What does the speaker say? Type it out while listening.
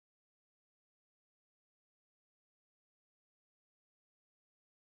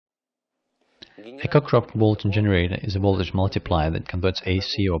A Cockroft-Walton Generator is a voltage multiplier that converts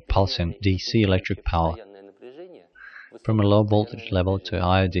AC or pulsing DC electric power from a low voltage level to a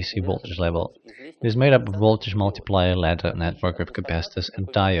higher DC voltage level. It is made up of voltage multiplier ladder network of capacitors and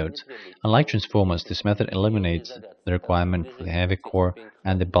diodes. Unlike transformers, this method eliminates the requirement for the heavy core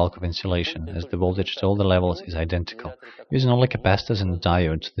and the bulk of insulation, as the voltage at all the levels is identical. Using only capacitors and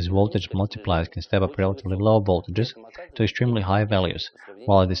diodes, these voltage multipliers can step up relatively low voltages to extremely high values,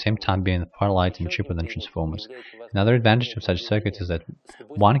 while at the same time being far lighter and cheaper than transformers. Another advantage of such circuits is that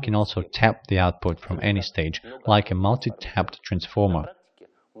one can also tap the output from any stage, like a multitapped transformer.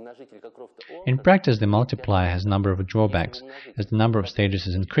 In practice, the multiplier has a number of drawbacks. As the number of stages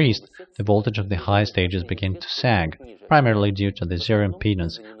is increased, the voltage of the high stages begins to sag, primarily due to the zero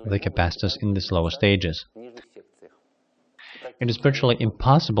impedance of the capacitors in the lower stages. It is virtually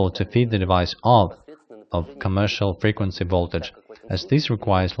impossible to feed the device of commercial frequency voltage, as this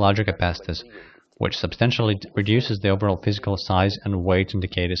requires larger capacitors, which substantially reduces the overall physical size and weight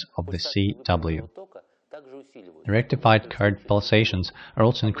indicators of the CW. The rectified current pulsations are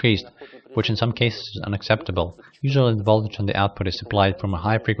also increased, which in some cases is unacceptable. Usually the voltage on the output is supplied from a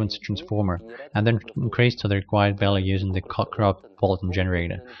high-frequency transformer and then increased to the required value using the Cockroft-Walton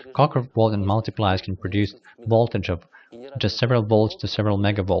Generator. Cockroft-Walton multipliers can produce voltage of just several volts to several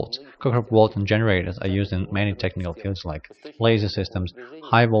megavolts. Cockroft-Walton generators are used in many technical fields like laser systems,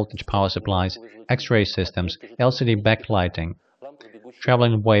 high-voltage power supplies, X-ray systems, LCD backlighting,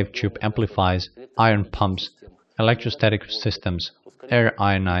 traveling wave tube amplifiers, ion pumps, electrostatic systems, air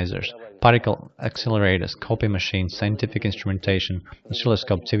ionisers, particle accelerators, copy machines, scientific instrumentation,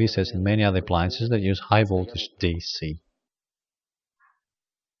 oscilloscope TV sets, and many other appliances that use high voltage DC.